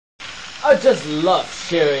I just love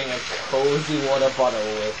sharing a cozy water bottle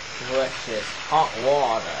with precious hot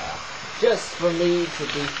water, just for me to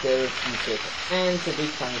be therapeutic and to be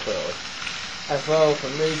tranquil, as well for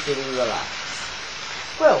me to be relaxed.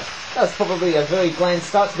 Well, that's probably a very bland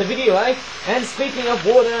start to the video, eh? And speaking of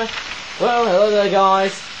water, well, hello there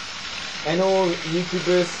guys, and all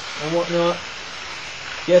YouTubers and whatnot.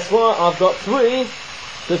 Guess what? I've got 3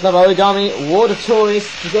 just of Origami water toys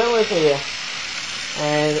to go with here.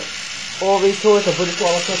 And all these toys are British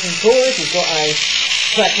Wildlife toys. We've got a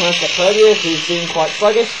Trackmaster Claudia who's being quite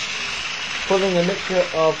sluggish, pulling a mixture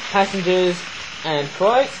of passengers and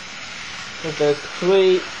freight. With those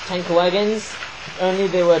 3 tanker wagons. If only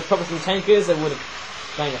there were troublesome tankers, they would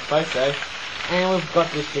have banged a photo. And we've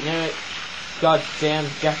got this generic, goddamn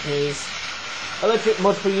Japanese electric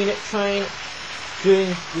multiple unit train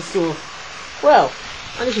doing this sort of, well,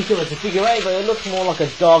 I initially thought it was a figure 8, but it looks more like a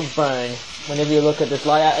dog bone whenever you look at this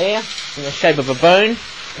layout here. It's in the shape of a bone.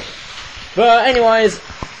 But anyways,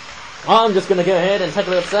 I'm just going to go ahead and take a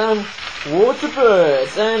look at some water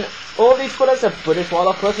birds. And all these products are British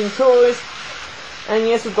Wildlife Collecting toys. And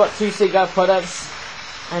yes, we've got 2 seagull products,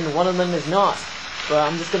 and one of them is not. But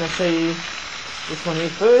I'm just going to show you this one here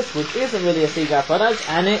first, which isn't really a seagull product,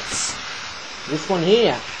 and it's this one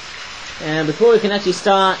here. And before we can actually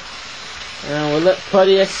start, we'll let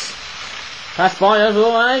Proteus pass by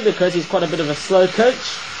overall, because he's quite a bit of a slow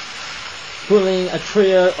coach, pulling a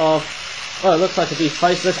trio of, well, it looks like to be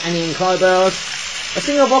faceless Andean crowbars, a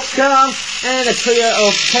single box car, and a trio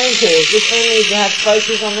of tankers. If only they had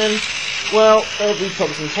faces on them, well, they'll be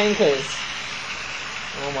troublesome tankers.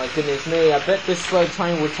 Oh my goodness me, I bet this slow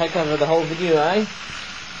train will take over the whole video, eh?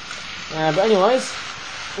 But anyways,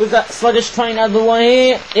 with that sluggish train out of the way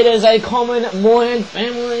here, it is a common Moorhen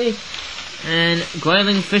family and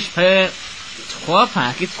Grayling fish pair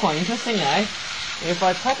 12-pack. It's quite interesting, eh? If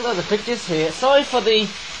I take a look at the pictures here, sorry for the,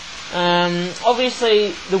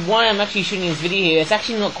 obviously the way I'm actually shooting this video here, it's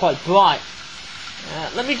actually not quite bright.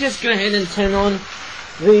 Let me just go ahead and turn on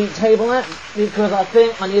the table lamp, because I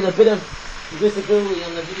think I need a bit of visibility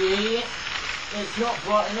on the video here. It's not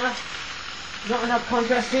bright enough, not enough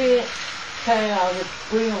contrast here. Okay, I'll just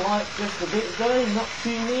bring the light just a bit though, not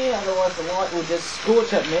too near, otherwise the light will just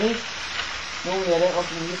scorch at me. Normally I don't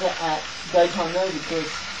often use it at daytime though,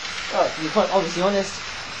 because, well, to be quite obviously honest,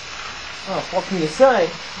 oh, what can you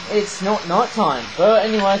say? It's not night time. But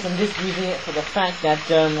anyways, I'm just using it for the fact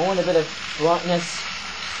that I want a bit of brightness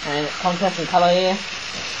and contrast and colour here.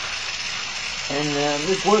 And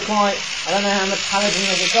this work light, I don't know how much halogen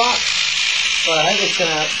has it got, but I hope it's going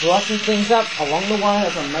to brighten things up along the way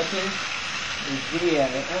as I'm making this video.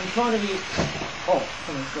 I'm trying to be, oh,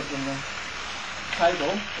 someone's got in the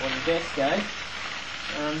table, or the desk, eh?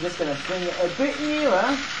 I'm just going to bring it a bit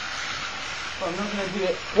nearer, but I'm not going to do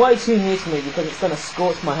it way too near to me because it's going to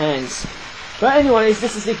scorch my hands. But anyways,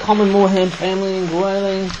 this is the common Moorhen family and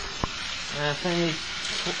Grayling family.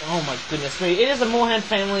 Oh my goodness me, it is a Moorhen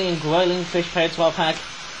family and Grayling fish pair 12-pack,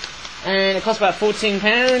 and it costs about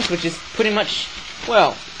 £14, which is pretty much,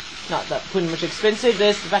 well, not that pretty much expensive.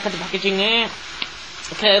 There's the back of the packaging there.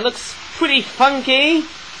 Okay, it looks pretty funky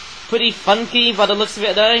by the looks of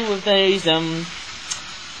it though, with these,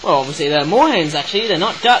 well, obviously they're moorhens actually, they're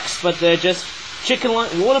not ducks, but they're just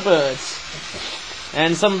chicken-like water birds.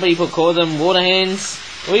 And some people call them water hens,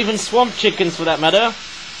 or even swamp chickens for that matter,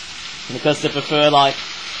 because they prefer like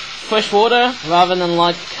fresh water rather than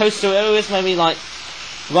like coastal areas, maybe like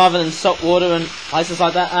rather than salt water and places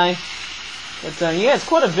like that, eh? But yeah, it's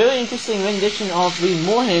quite a very interesting rendition of the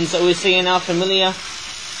moorhens that we see in our familiar,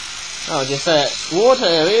 water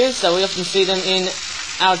areas, so we often see them in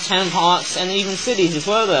our town parks and even cities as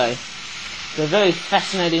well though. They're a very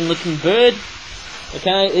fascinating looking bird.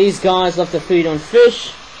 Okay, these guys love to feed on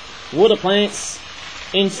fish, water plants,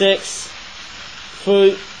 insects,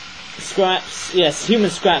 fruit, scraps, yes, human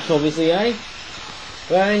scraps obviously, eh?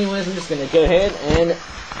 But anyways, I'm just going to go ahead and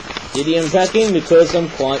do the unpacking because I'm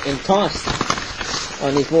quite enticed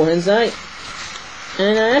on these moorhens, eh?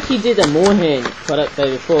 And I actually did a moorhen product though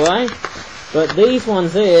before, eh? But these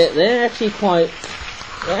ones here, they're actually quite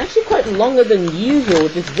longer than usual,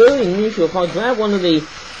 which is very unusual. If I grab one of the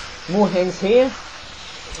moorhens here,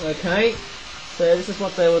 okay, so this is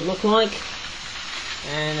what they would look like,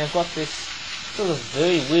 and they've got this sort of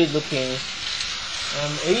very weird looking,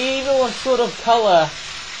 evil sort of colour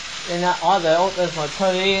in that eye there. Oh, there's my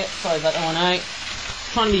toe here, sorry about that one, eh?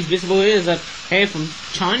 Trying to be visible here, is that hair from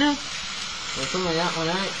China? Or something like that one,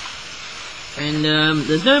 eh? And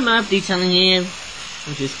there's no map detailing here,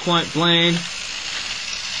 which is quite bland.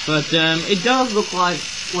 But it does look like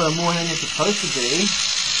what a moorhen is supposed to be.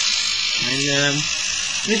 And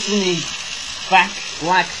this is the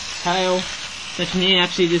black tail section here.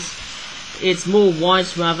 Actually, it's more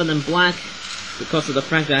white rather than black because of the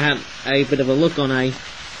fact that I had a bit of a look on a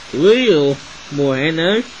real Moorhen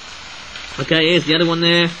though. Okay, here's the other one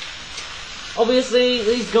there. Obviously,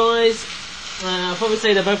 these guys, I'll probably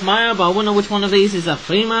say they're both male, but I wonder which one of these is a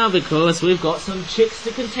female because we've got some chicks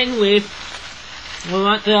to contend with.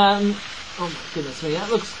 Alright, oh my goodness me, that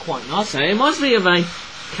looks quite nice, eh? It reminds me of a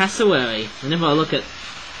cassowary whenever I look at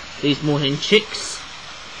these Moorhen chicks.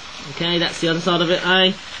 Okay, that's the other side of it,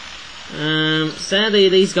 eh? Sadly,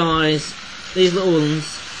 these guys, these little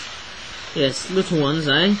ones, yes, little ones,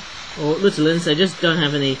 eh? Or little ones, they just don't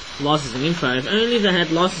have any licensing info. If only they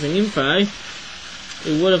had licensing info,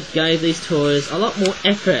 it would have gave these toys a lot more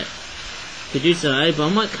effort to do so, eh? But I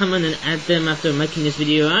might come in and add them after making this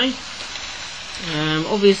video, eh?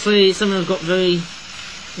 Obviously, some of them have got very,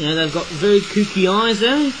 they've got very kooky eyes,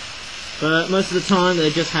 eh? But most of the time, they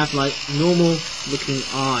just have like normal looking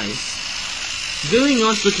eyes. Very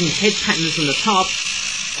nice looking head patterns on the top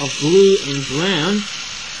of blue and brown.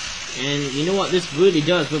 And you know what, this really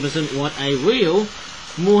does represent what a real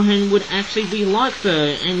Moorhen would actually be like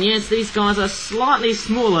though. And yes, these guys are slightly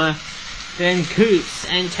smaller than coots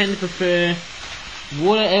and tend to prefer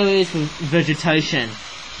water areas with vegetation.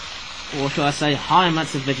 Or should I say high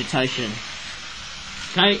amounts of vegetation.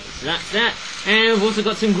 Okay, so that's that. And we've also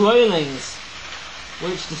got some Graylings,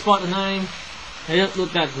 which despite the name, they don't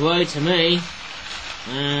look that grey to me.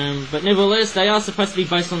 But nevertheless, they are supposed to be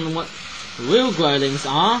based on what real Graylings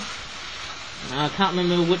are. I can't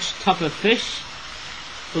remember which type of fish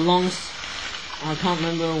belongs. I can't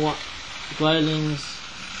remember what Graylings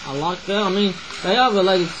are like though. I mean, they are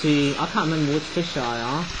related to, I can't remember which fish they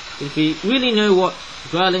are. If you really know what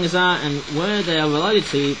Graylings are and where they are related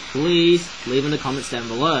to, please leave in the comments down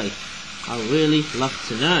below. I really love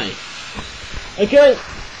to know. Okay,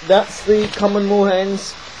 that's the common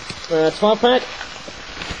Moorhens 12-pack.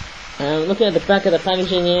 Looking at the back of the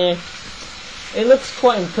packaging here, it looks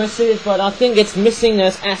quite impressive, but I think it's missing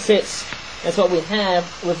those assets. That's what we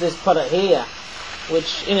have with this product here,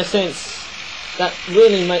 which in a sense, that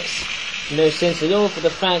really makes no sense at all for the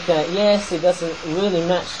fact that yes, it doesn't really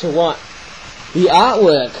match to what the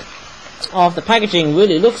artwork of the packaging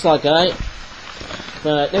really looks like, eh?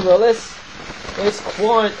 But nevertheless, it's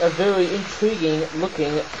quite a very intriguing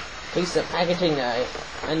looking piece of packaging though,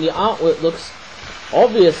 and the artwork looks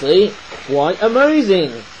obviously quite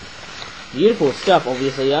amazing. Beautiful stuff,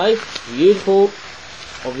 obviously, eh? Beautiful,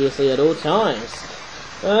 obviously, at all times.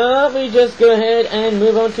 Let me just go ahead and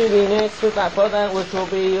move on to the next flip-back product, which will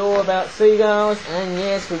be all about seagulls. And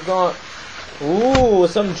yes, we've got,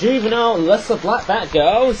 some juvenile lesser blackback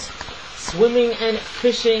girls. Swimming and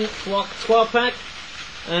fishing flock 12-pack.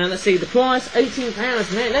 And let's see, the price,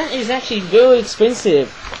 £18. Man, that is actually very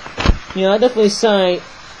expensive. I definitely say,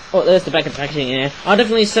 there's the back of the packaging here. I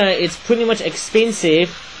definitely say it's pretty much expensive.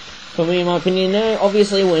 For me, in my opinion, now,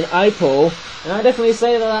 obviously we're in April, and I definitely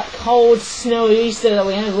say that cold, snowy Easter that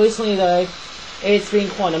we had recently, though, it's been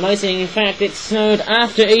quite amazing. In fact, it snowed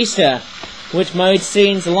after Easter, which made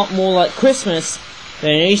scenes a lot more like Christmas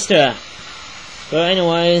than Easter. But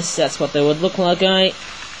anyways, that's what they would look like, eh?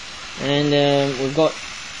 And we've got,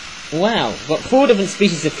 we've got 4 different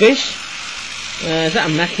species of fish. Is that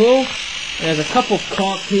a mackerel? There's a couple of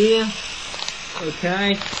carp here.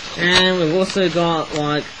 Okay, and we've also got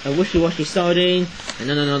like a wishy-washy sardine, and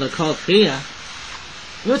then another carp here.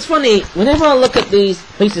 It's funny, whenever I look at these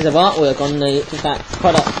pieces of artwork on the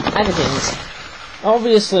product packagings,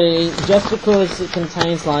 obviously, just because it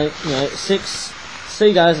contains like, 6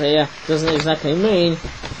 seagulls here, doesn't exactly mean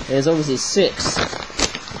there's obviously 6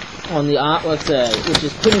 on the artwork there, which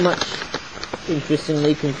is pretty much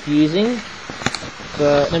interestingly confusing.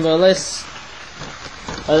 But nevertheless,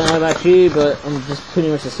 I don't know about you, but I'm just pretty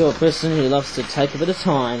much the sort of person who loves to take a bit of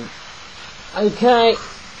time. Okay,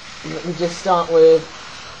 let me just start with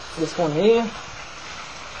this one here.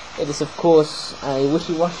 It is of course a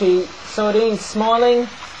wishy-washy sardine smiling.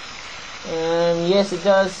 Yes, it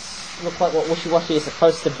does look like what wishy-washy is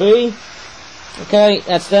supposed to be. Okay,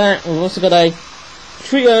 that's that. We've also got a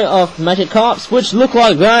trio of magic carps, which look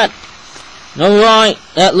like that. Alright,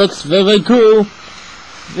 that looks very, very cool.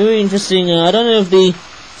 Very interesting. I don't know if the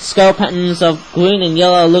skull patterns of green and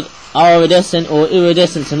yellow look iridescent or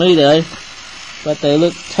iridescent to me though, but they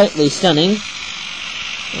look totally stunning.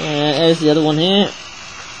 There's the other one here.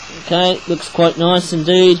 Okay, looks quite nice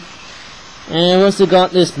indeed. And we've also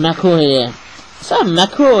got this mackerel here. Is that a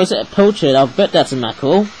mackerel or is it a pilchard? I'll bet that's a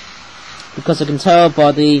mackerel, because I can tell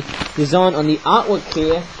by the design on the artwork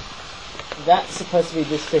here, that's supposed to be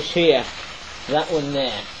this fish here. That one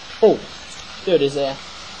there. Oh, there it is there.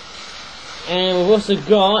 And we've also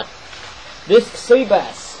got this sea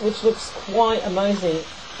bass, which looks quite amazing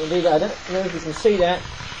indeed. I don't know if you can see that.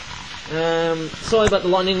 Sorry about the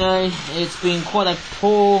lighting though. It's been quite a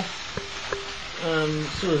poor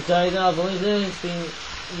sort of day though, I believe there. It's been,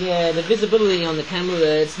 yeah, the visibility on the camera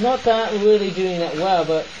there, it's not that really doing that well,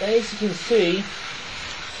 but as you can see,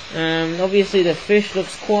 obviously the fish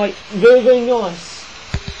looks quite very nice.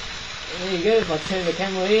 There you go, if I turn the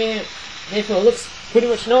camera here, therefore it looks pretty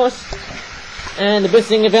much nice. And the best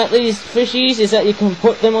thing about these fishies is that you can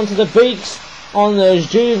put them onto the beaks on those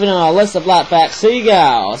juvenile, lesser blackback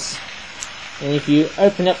seagulls. And if you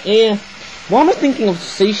open up here, why am I thinking of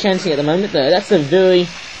sea shanty at the moment though? That's a very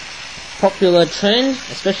popular trend,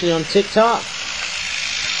 especially on TikTok.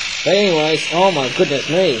 But anyways, oh my goodness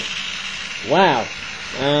me. Wow.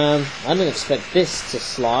 I didn't expect this to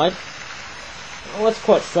slide. What's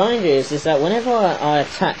quite strange is that whenever I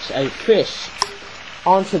attach a fish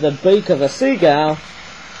onto the beak of a seagull,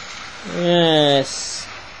 yes,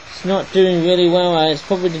 it's not doing really well. It's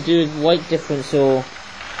probably to do with weight difference or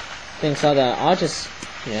things like that. I just,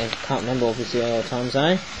 can't remember obviously all the times,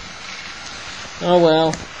 eh? Oh well,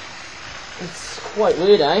 it's quite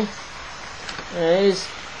weird, eh? There's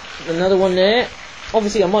another one there.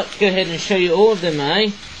 Obviously I might go ahead and show you all of them,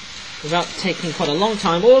 eh? Without taking quite a long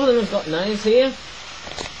time. All of them have got names here.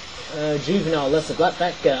 Juvenile, lesser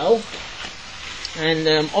blackback gull. And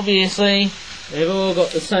obviously they've all got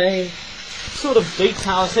the same sort of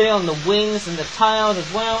details here on the wings and the tails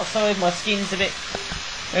as well. Sorry if my skin's a bit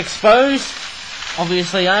exposed.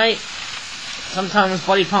 Obviously, sometimes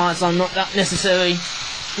body parts are not that necessary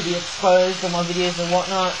to be exposed on my videos and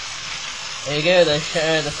whatnot. There you go, they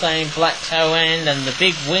show the same black tail end and the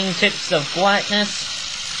big wing tips of blackness,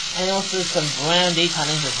 and also some brown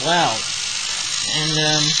detailings as well. And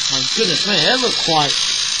my goodness me, they look quite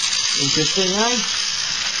interesting, eh?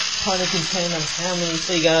 Trying to contain of how many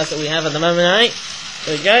seagulls that we have at the moment, eh?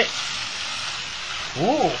 There we go.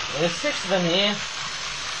 Ooh, there's 6 of them here.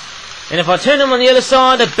 And if I turn them on the other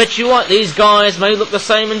side, I bet you what, these guys may look the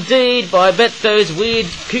same indeed, but I bet those weird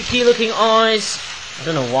kooky looking eyes, I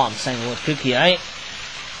don't know why I'm saying the word kooky, eh?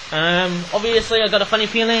 Obviously I got a funny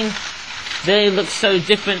feeling they look so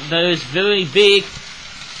different, those very big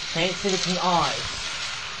fancy looking eyes.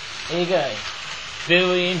 There you go.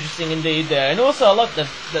 Very interesting indeed there. And also I like the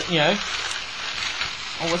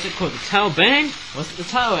what's it called? The tail band? What's it, the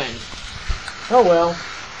tail end? Oh well.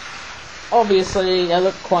 Obviously they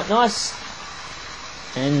look quite nice.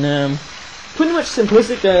 And pretty much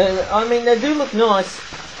simplistic though. I mean, they do look nice,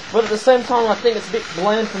 but at the same time I think it's a bit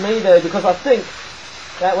bland for me though, because I think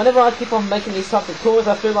that whenever I keep on making these types of tours,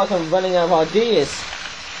 I feel like I'm running out of ideas.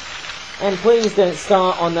 And please don't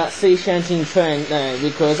start on that sea shantying trend now,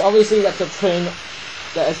 because obviously that's a trend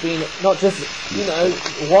that has been not just,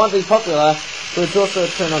 widely popular, but it's also a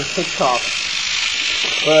trend on TikTok.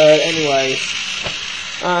 But anyways,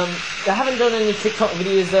 I haven't done any TikTok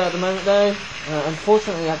videos at the moment though.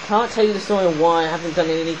 Unfortunately, I can't tell you the story of why I haven't done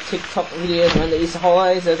any TikTok videos around the Easter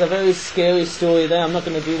holidays. There's a very scary story there. I'm not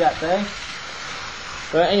going to do that there.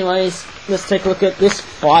 But anyways, let's take a look at this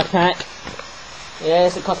 5-pack.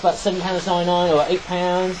 Yes, it costs about £7.99 or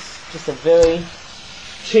 £8. Just a very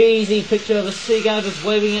cheesy picture of a seagull just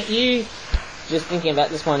waving at you. Just thinking about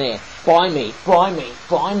this one here. Buy me, buy me,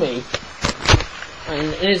 buy me.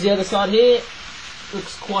 And there's the other side here.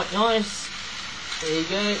 Looks quite nice. There you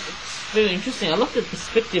go. It's very interesting. I love the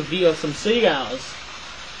perspective view of some seagulls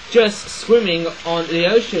just swimming on the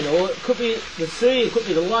ocean, or it could be the sea, it could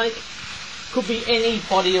be the lake, could be any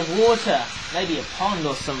body of water, maybe a pond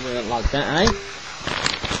or somewhere like that, eh?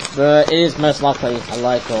 But it is most likely a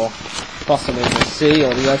lake or possibly the sea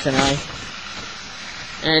or the ocean, eh?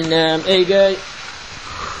 And there you go.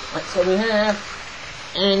 That's what we have.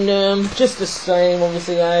 And just the same,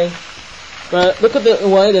 obviously, eh? But look at the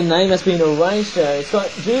way the name has been arranged there. It's got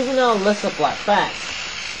Juvenile, lesser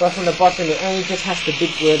blackbacks. But from the bottom it only just has the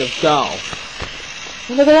big word of gull.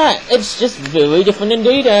 And look at that. It's just very different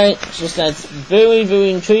indeed, eh? It's just that's very,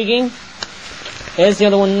 very intriguing. There's the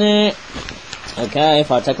other one there. Okay,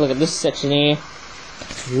 if I take a look at this section here.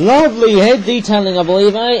 Lovely head detailing, I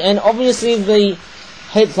believe, eh? And obviously the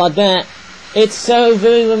heads like that, it's so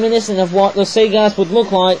very reminiscent of what the seagulls would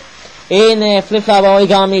look like in their flip-flop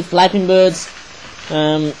origami flapping birds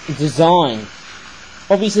design.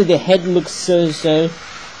 Obviously the head looks so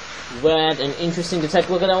rad and interesting to take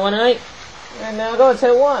a look at that one, eh? And now I gotta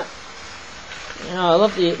tell you what, I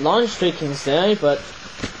love the line streakings there, but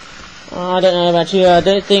I don't know about you, I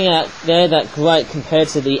don't think they're that great compared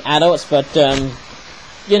to the adults, but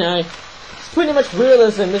it's pretty much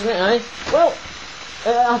realism, isn't it, eh? Well,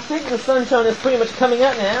 I think the sunshine is pretty much coming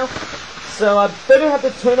out now, So I better have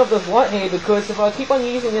to turn off this light here, because if I keep on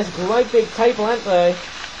using this great big tape lamp that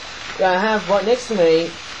I have right next to me,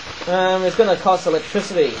 it's going to cost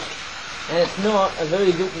electricity. And it's not a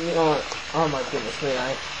very good, oh my goodness me,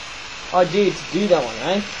 idea to do that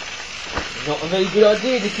one, Not a very good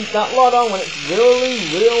idea to keep that light on when it's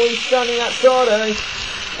really sunny outside,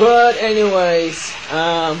 But anyways,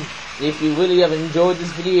 if you really have enjoyed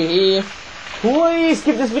this video here, please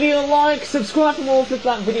give this video a like, subscribe for more Flip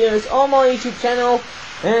Flat videos on my YouTube channel.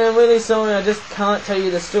 And I'm really sorry, I just can't tell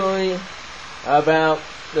you the story about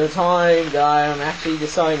the time that I am actually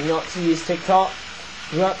deciding not to use TikTok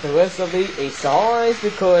throughout the rest of the Easter holidays,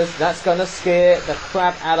 because that's gonna scare the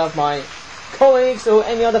crap out of my colleagues or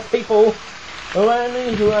any other people around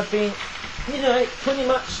me who have been, pretty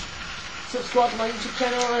much subscribed to my YouTube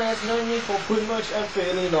channel and has known me for pretty much a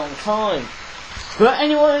fairly long time. But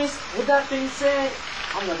anyways, with that being said,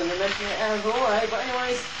 I'm not gonna mention it as always, but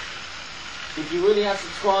anyways, if you really have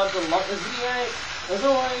subscribed and liked this video, as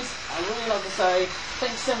always, I'd really like to say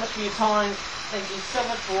thanks so much for your time, thank you so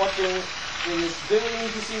much for watching in this very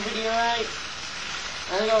interesting video,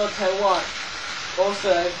 And I gotta tell you what,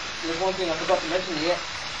 also, there's one thing I forgot to mention here.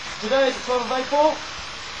 Today is the 12th of April,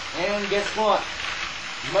 and guess what?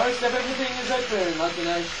 Most of everything is open, like,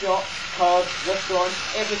 shops, pubs, restaurants,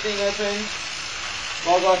 everything open.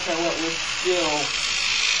 Well, I gotta tell you what, we're still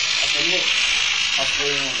at the midst of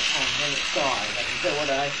being on the pandemic side, I can tell what,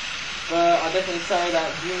 But I definitely say that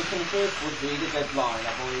June 21st would be the deadline,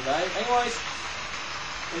 I believe, Anyways,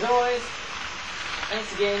 as always, thanks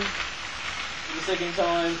again for the second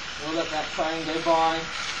time. We'll let that train go by.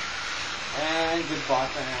 And goodbye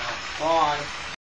for now. Bye.